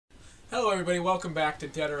Hello everybody, welcome back to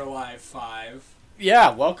Dead or Alive 5. Yeah,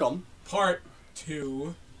 welcome. Part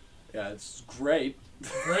 2. Yeah, it's great.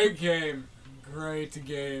 Great game. Great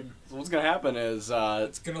game. So what's gonna happen is,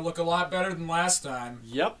 It's gonna look a lot better than last time.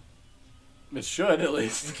 Yep. It should, at And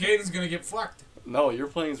least. Caden's gonna get fucked. No, you're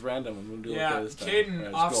playing as random. I'm gonna do okay this time.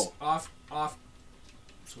 Caden, Right, off.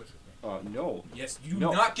 Switch with me. No. Yes, you No.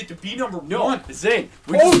 do not get to be number No, one. Zayne.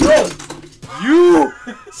 Oh, no! You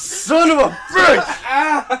son of a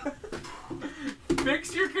bitch!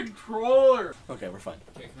 Fix your controller. Okay, we're fine.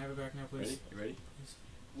 Okay, can I have it back now, please? Ready? You ready?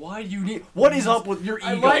 Why do you need... What is up with your ego?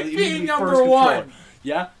 I like that you being need to be number first one. controller?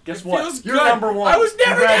 Yeah? Guess It what? feels You're good. number one. I was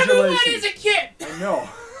never number one Congratulations. as a kid. I know.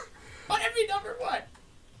 I want to be number one.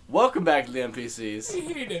 Welcome back to the I NPCs.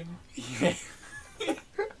 hate him. Yeah.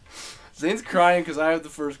 Zayne's crying because I have the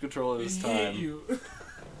first controller this I hate time. you.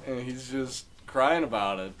 And he's just crying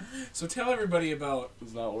about it. So tell everybody about...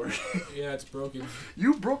 It's not working. Yeah, it's broken.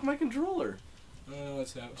 You broke my controller. Oh,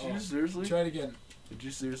 what's happening? Did you seriously? Try it again. Did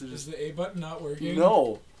you seriously Is just... the A button not working?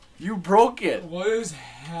 No. You broke it. What is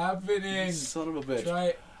happening? You son of a bitch. Try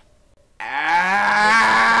it.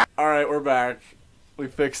 Ah! Alright, we're back. We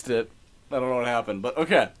fixed it. I don't know what happened, but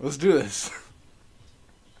okay, let's do this.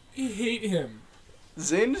 I hate him.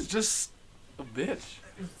 Zayne is just a bitch.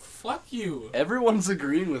 Fuck you. Everyone's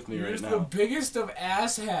agreeing with me You're right just now. the biggest of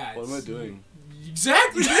asshats. What am I doing?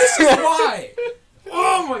 Exactly, this is why.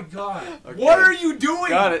 Oh my god. Okay. What are you doing?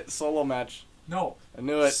 Got it. Solo match. No. I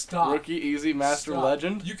knew it. Stop. Rookie, easy, master, Stop.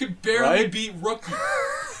 legend. You could barely Right? beat Rookie.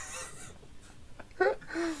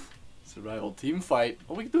 Survival team fight.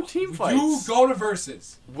 Oh, we can do team fights. You go to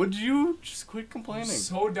versus. Would you just quit complaining?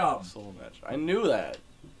 So dumb. Solo match. I knew that.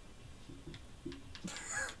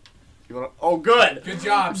 You wanna? Oh, good. Good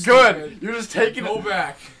job. Good. Stupid. You're just taking Go it.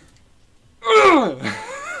 back.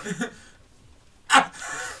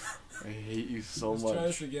 I hate you so Let's much. try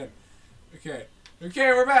this again. Okay. Okay,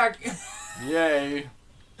 we're back. Yay.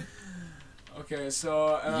 Okay,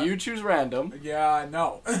 so... You choose random. Yeah,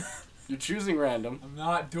 no. You're choosing random. I'm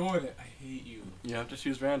not doing it. I hate you. You have to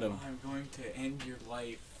choose random. I'm going to end your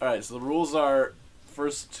life. Alright, so the rules are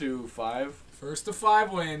first to 5. First to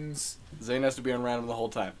 5 wins. Zayne has to be on random the whole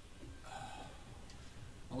time.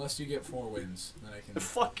 Unless you get 4 wins. Then I can...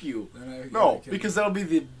 Fuck you. Then I No, can, because that'll be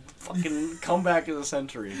the fucking comeback of the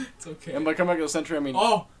century. It's okay. And by comeback of the century, I mean...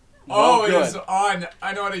 Oh! no Oh, good. it is on.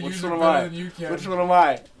 I know how to Which use it one am better I? than you can. Which one am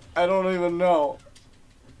I? I don't even know.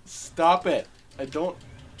 Stop it. I don't...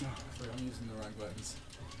 I'm using the wrong buttons.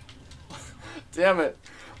 Damn it.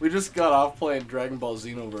 We just got off playing Dragon Ball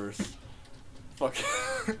Xenoverse. Fuck.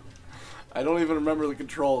 I don't even remember the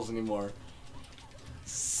controls anymore.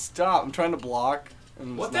 Stop. I'm trying to block.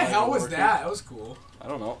 And What it's the not hell even was working. that? That was cool. I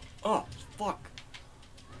don't know. Oh, fuck.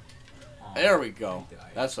 Aw, There we go. I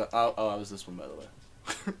died. That's what... Oh, I was this one, by the way.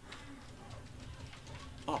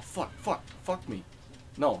 Oh, fuck. Fuck. Fuck me.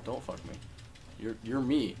 No, don't fuck me. You're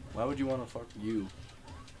me. Why would you want to fuck you?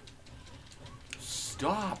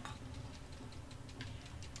 Stop.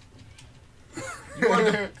 You are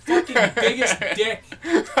the fucking biggest dick.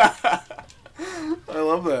 I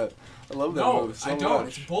love that. I love that No, move so I don't.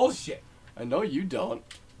 much. It's bullshit. I know you don't.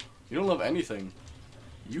 You don't love anything.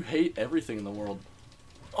 You hate everything in the world.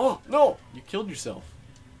 Oh, no! You killed yourself.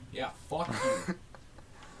 Yeah, fuck you.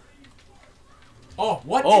 Oh,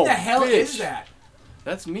 what Oh, the hell bitch. is that?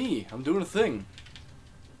 That's me. I'm doing a thing.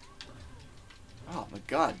 Oh, my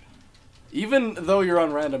God. Even though you're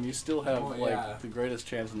on random, you still have, yeah. the greatest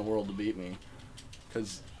chance in the world to beat me.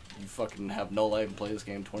 Because you fucking have no life and play this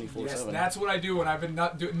game 24/7. Yes, that's what I do when I've been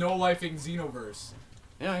not no-lifing Xenoverse.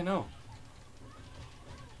 Yeah, I know.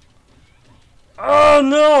 Oh,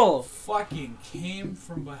 no! Fucking came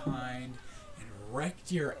from behind and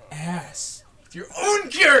wrecked your ass. With your own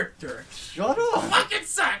character. Shut up! Fucking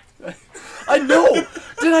suck. I know!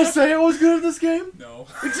 Did I say I was good at this game? No.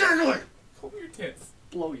 Exactly! Pull your tits.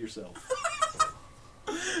 Blow yourself.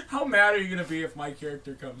 How mad are you gonna be if my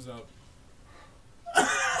character comes up?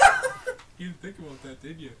 You didn't think about that,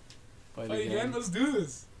 did you? Fight Fight again? Let's do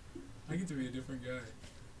this. I get to be a different guy.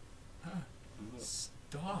 Huh.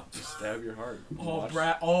 Stop. Stab your heart. Oh,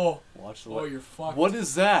 Brad. Oh. Watch the Oh, you're fucked. What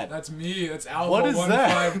is that? That's me. That's Alpha What is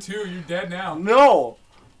that? 152. You're dead now. No!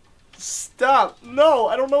 Stop! No!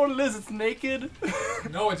 I don't know what it is. It's naked.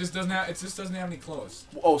 No, it just doesn't have. It just doesn't have any clothes.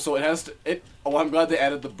 Oh, so it has to. It. Oh, I'm glad they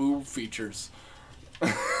added the boob features.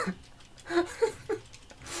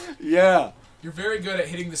 Yeah. You're very good at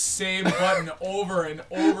hitting the same button over and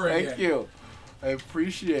over again. Thank you. I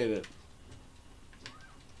appreciate it.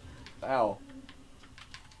 Ow.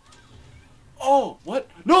 Oh, what?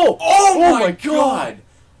 No! Oh my God!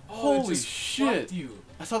 Oh, it Holy just shit! fucked you.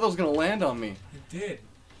 I thought that was gonna land on me. It did.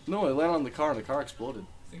 No, I landed on the car and the car exploded.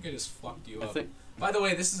 I think I just fucked you I up. think. By the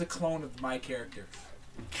way, this is a clone of my character.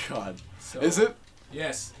 God. So, Is it?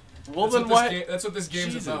 Yes. Well, That's then what why? That's what this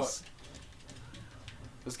game's Jesus. about.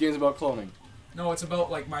 This game's about cloning. No, it's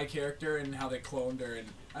about like my character and how they cloned her, and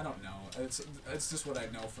I don't know. It's just what I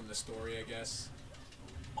know from the story, I guess.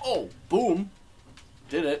 Oh, boom.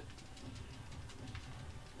 Did it.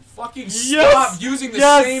 Fucking Yes! stop using the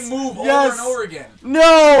Yes! same move Yes! over and over again.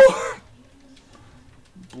 No!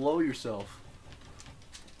 Blow yourself.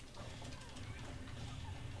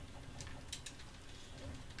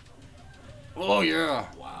 Oh, yeah.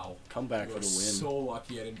 Wow. Come back You for are the win. so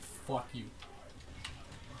lucky I didn't fuck you.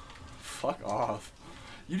 Fuck off.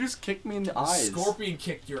 You just kicked me in the The eyes. Scorpion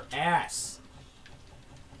kicked your ass.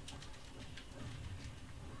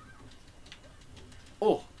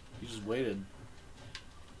 Oh, you just waited.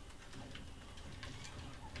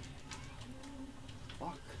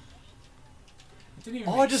 Fuck. It didn't even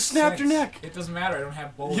Oh, make I just snapped your sense. neck. It doesn't matter. I don't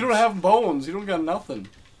have bones. You don't have bones. You don't got nothing.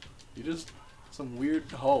 You just some weird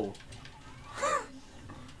hoe.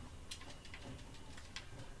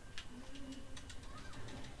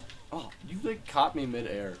 Oh, you like caught me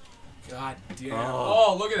midair. God damn. Oh.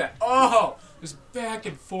 Oh, look at that. Oh, just back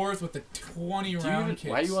and forth with the 20 Do you round even, kicks.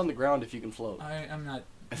 why are you on the ground if you can float? I'm not.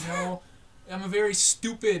 No, I'm a very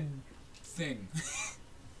stupid thing.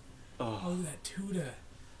 Oh, Oh, look at that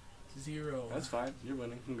 2-0. that's fine. You're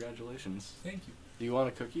winning. Congratulations. Thank you. Do you want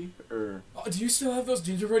a cookie or? Oh, do you still have those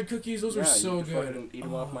gingerbread cookies? Those Yeah, are so you can good. fucking eat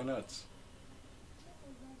them off my nuts.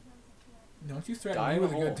 Don't you threaten Die me in a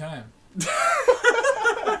with a good hole. time.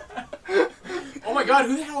 Oh my god,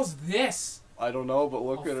 who the hell's this? I don't know, but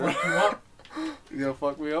look I'll at her. fuck you up. You gonna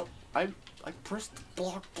fuck me up? I pressed the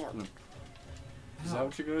block button. Is that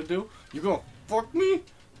what you're gonna do? You gonna fuck me?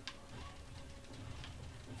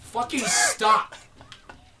 Fucking stop.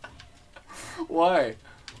 Why?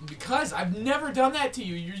 Because I've never done that to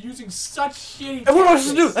you. You're using such shitty And what am I supposed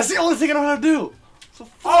to do? tactics. That's the only thing I know how to do. So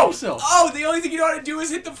fuck yourself. Oh, the only thing you know how to do is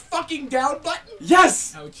hit the fucking down button?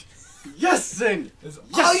 Yes! Ouch. Yes, Zayne! That's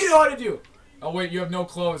Yes! all you know how to do. Oh wait, you have no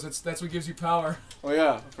clothes. That's what gives you power. Oh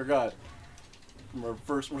yeah, I forgot. From our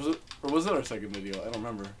first, was it our second video? I don't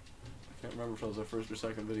remember. I can't remember if it was our first or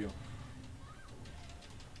second video.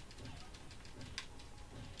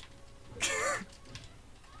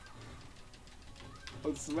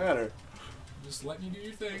 What's the matter? Just letting you do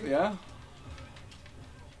your thing. Yeah?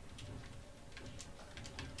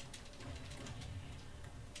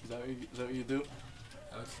 Is that what you do?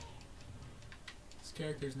 Ouch. This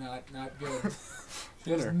character's not good. She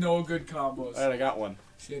has Dinner. no good combos. Alright, I got one.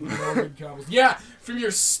 She had no good combos. Yeah, from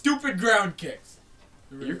your stupid ground kicks.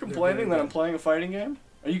 You're complaining that I'm playing a fighting game?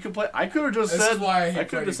 Are you complaining? I could have just This said. is why I hate I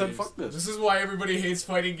could have just said fighting fuck games. this. This is why everybody hates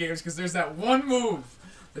fighting games, because there's that one move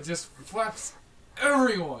that just flaps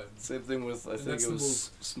everyone. Same thing with I think that's it the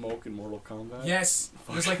was Smoke in Mortal Kombat. Yes,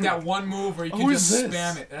 there's like that one move where you can Who just is this?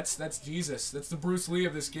 spam it. That's Jesus. That's the Bruce Lee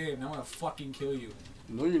of this game. I want to fucking kill you.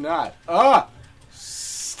 No, you're not. Ah!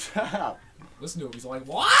 Stop. Listen to him. He's like,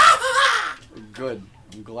 what? Good.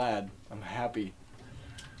 I'm glad. I'm happy.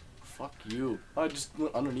 Fuck you. I just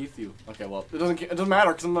went underneath you. Okay, well, it doesn't matter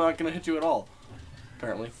because I'm not gonna hit you at all.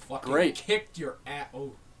 Apparently. Fucking Great. kicked your ass.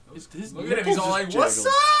 Oh, His look at him. He's all like, nipples what's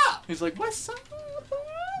just up? He's like, West Side.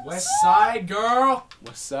 West Side girl.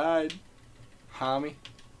 West Side. Homie.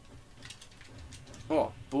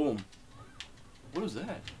 Oh, boom. What was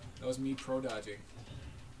that? That was me pro dodging.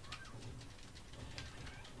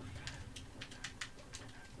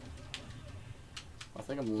 I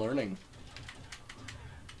think I'm learning.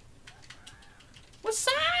 West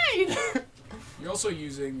Side! You're also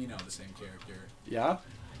using, you know, the same character. Yeah?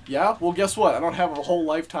 Yeah? Well, guess what? I don't have a whole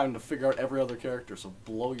lifetime to figure out every other character, so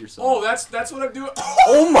blow yourself. Oh, that's what I'm doing.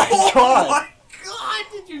 Oh my god! Oh my god!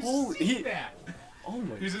 Did you Holy- see that? Oh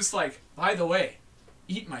my He's just like, by the way,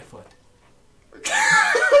 eat my foot.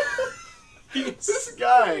 This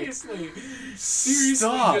guy! Seriously,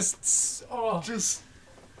 Stop. just Just...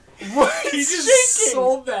 What? he just shaking.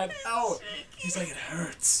 sold that out. He's like, it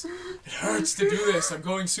hurts. It hurts to do this. I'm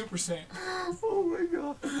going Super Saiyan. Oh my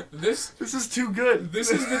god. This This is too good.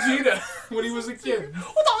 is Vegeta when he was a kid.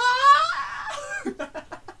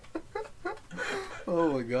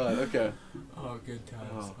 Oh my god, okay. Oh, good times.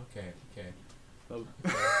 Oh. Okay. Oh.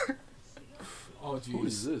 Oh, jeez. Who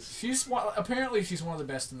is this? Apparently she's one of the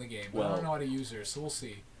best in the game. But I Well. don't know how to use her, so we'll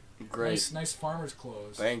see. Great. Nice farmer's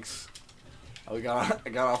clothes. Thanks. I got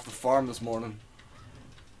off the farm this morning.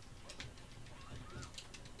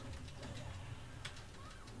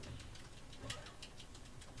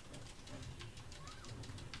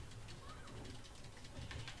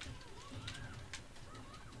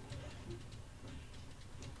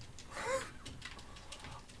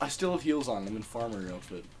 I still have heels on. I'm in farmer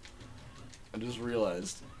outfit. I just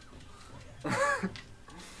realized. It's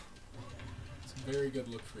a very good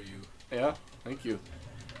look for you. Yeah, thank you.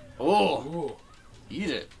 Oh, Ooh. eat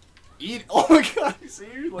it. Eat. Oh my god, you see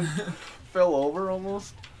you like fell over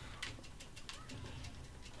almost.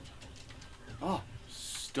 Oh,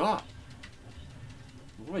 stop.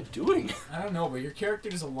 What am I doing? I don't know, but your character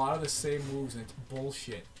does a lot of the same moves and it's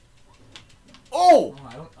bullshit. Oh!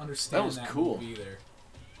 I don't understand That was that cool. move either.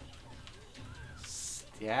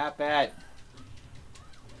 Stop it.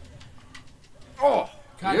 Oh,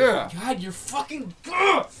 God, yeah. God, you're fucking...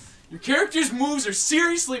 Ugh! Your character's moves are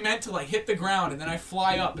seriously meant to, like, hit the ground, and then I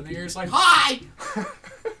fly up, and then you're just like, hi!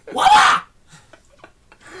 Voila!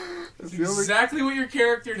 That's exactly what your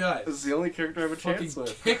character does. This is the only character I have a chance Fucking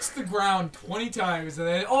with. kicks the ground 20 times, and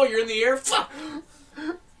then, oh, you're in the air? Fuck!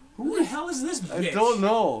 Who the hell is this bitch? I don't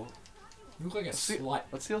know. You look like a slut.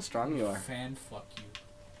 Let's see how strong you are. Fan fuck you.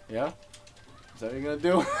 Yeah? Is that what you're gonna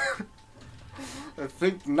do? I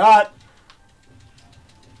think not.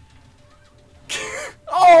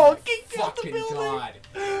 Oh, kick out the Fucking building. God.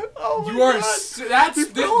 Oh my You are God.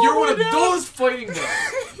 you're one of those fighting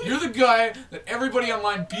guys. You're the guy that everybody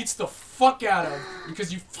online beats the fuck out of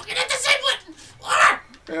because you fucking hit the same button. Ah!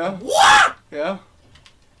 Yeah. What? Yeah.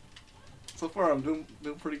 So far, I'm doing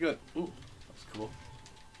pretty good. Ooh, that's cool.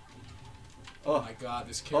 Oh my God,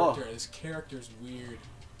 this character's weird.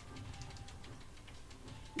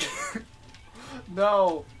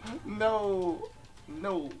 No, no,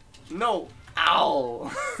 no, no.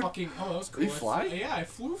 Ow! Fucking, oh, that was cool. Did you fly? Yeah, I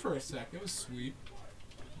flew for a sec. It was sweet.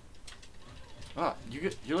 Ah,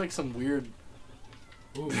 you're like some weird,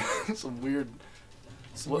 Ooh. some weird.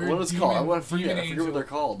 Some What weird is it called? I forget what angel. they're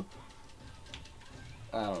called.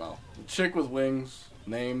 I don't know. Chick with wings,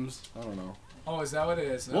 names. I don't know. Oh, is that what it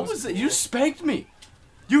is? That What was it? cool. You spanked me.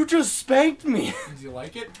 You just spanked me. Did you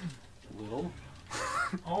like it? Little.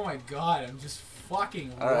 Oh my God, I'm just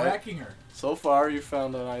fucking All right. wrecking her. So far, you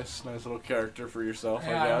found a nice little character for yourself.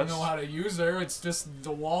 Yeah, I guess. I don't know how to use her. It's just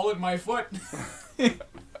the wall at my foot. The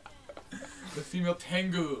female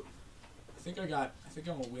Tengu. I think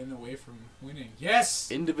I'm a win away from winning.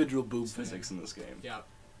 Yes! Individual boob physics in this game. Yeah.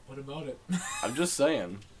 What about it? I'm just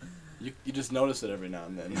saying. You just notice it every now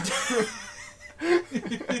and then.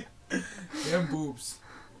 Damn boobs.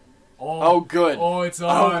 Oh, good. Oh, it's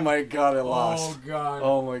on. Oh my God, I lost. Oh God.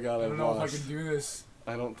 Oh my God, I don't know lost. if I can do this.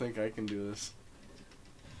 I don't think I can do this.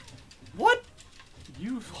 What?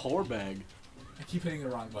 You whore bag. I keep hitting the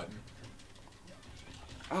wrong button.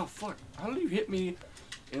 Oh fuck! How did you hit me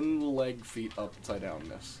in the leg, feet, upside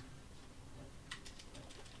downness?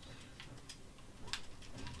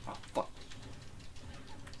 Oh fuck!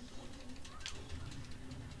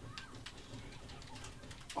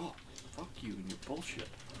 Oh, fuck you and your bullshit.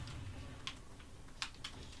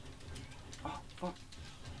 Oh fuck!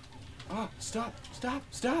 Oh, stop! Stop!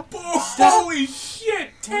 Stop! Oh, Stop! holy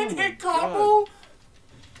shit! 10 Oh my hit combo.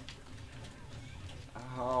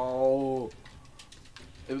 Ow!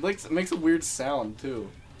 It makes a weird sound too.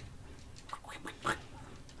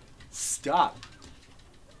 Stop!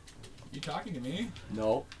 You talking to me?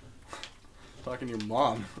 No. Talking to your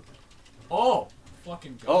mom. Oh,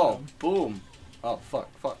 fucking God. Oh, boom. Oh, fuck,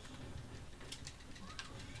 fuck.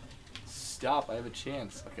 Stop, I have a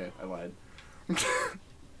chance. Okay, I lied.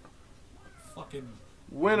 Fucking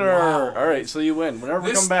Winner! Wow. Alright, so you win.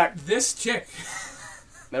 Whenever come back. This chick.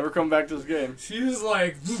 Never come back to this game. She was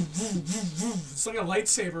like, vroom, vroom, vroom, vroom. It's like a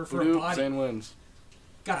lightsaber for a Bloop, body. Zayne wins.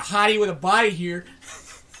 Got a hottie with a body here.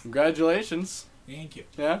 Congratulations. Thank you.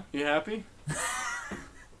 Yeah, you happy?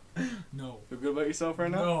 No. Feel good about yourself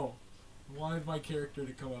right now? No. I wanted my character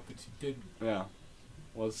to come up, and she didn't. Yeah.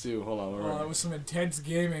 Well, let's see. Hold on. Oh, that was some intense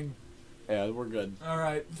gaming. Yeah, we're good.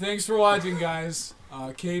 Alright, thanks for watching, guys.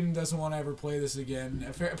 Caden doesn't want to ever play this again.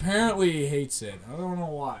 Apparently he hates it. I don't know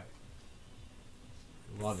why.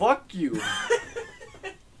 Love Fuck you.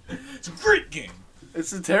 it. It's a great game.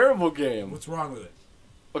 It's a terrible game. What's wrong with it?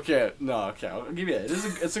 Okay, no, okay, I'll give you that.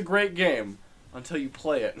 It's a great game until you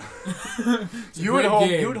play it. You at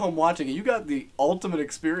home watching it, you got the ultimate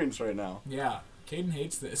experience right now. Yeah, Caden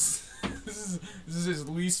hates this. This is his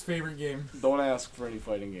least favorite game. Don't ask for any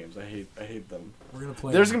fighting games. I hate them. We're gonna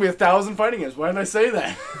play. There's gonna be 1,000 fighting games. Why did I say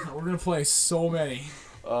that? We're gonna play so many.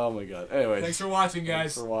 Oh my god. Anyways. Thanks for watching,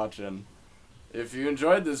 guys. Thanks for watching. If you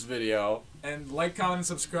enjoyed this video, and like, comment, and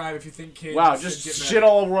subscribe if you think Caden wow, should just get shit better.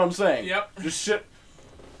 all over what I'm saying. Yep. Just shit.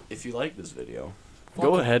 If you like this video, Fuck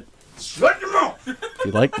go it. ahead. Shut your mouth. If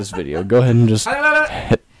you like this video, go ahead and just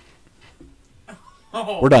hit.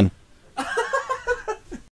 Oh. We're done.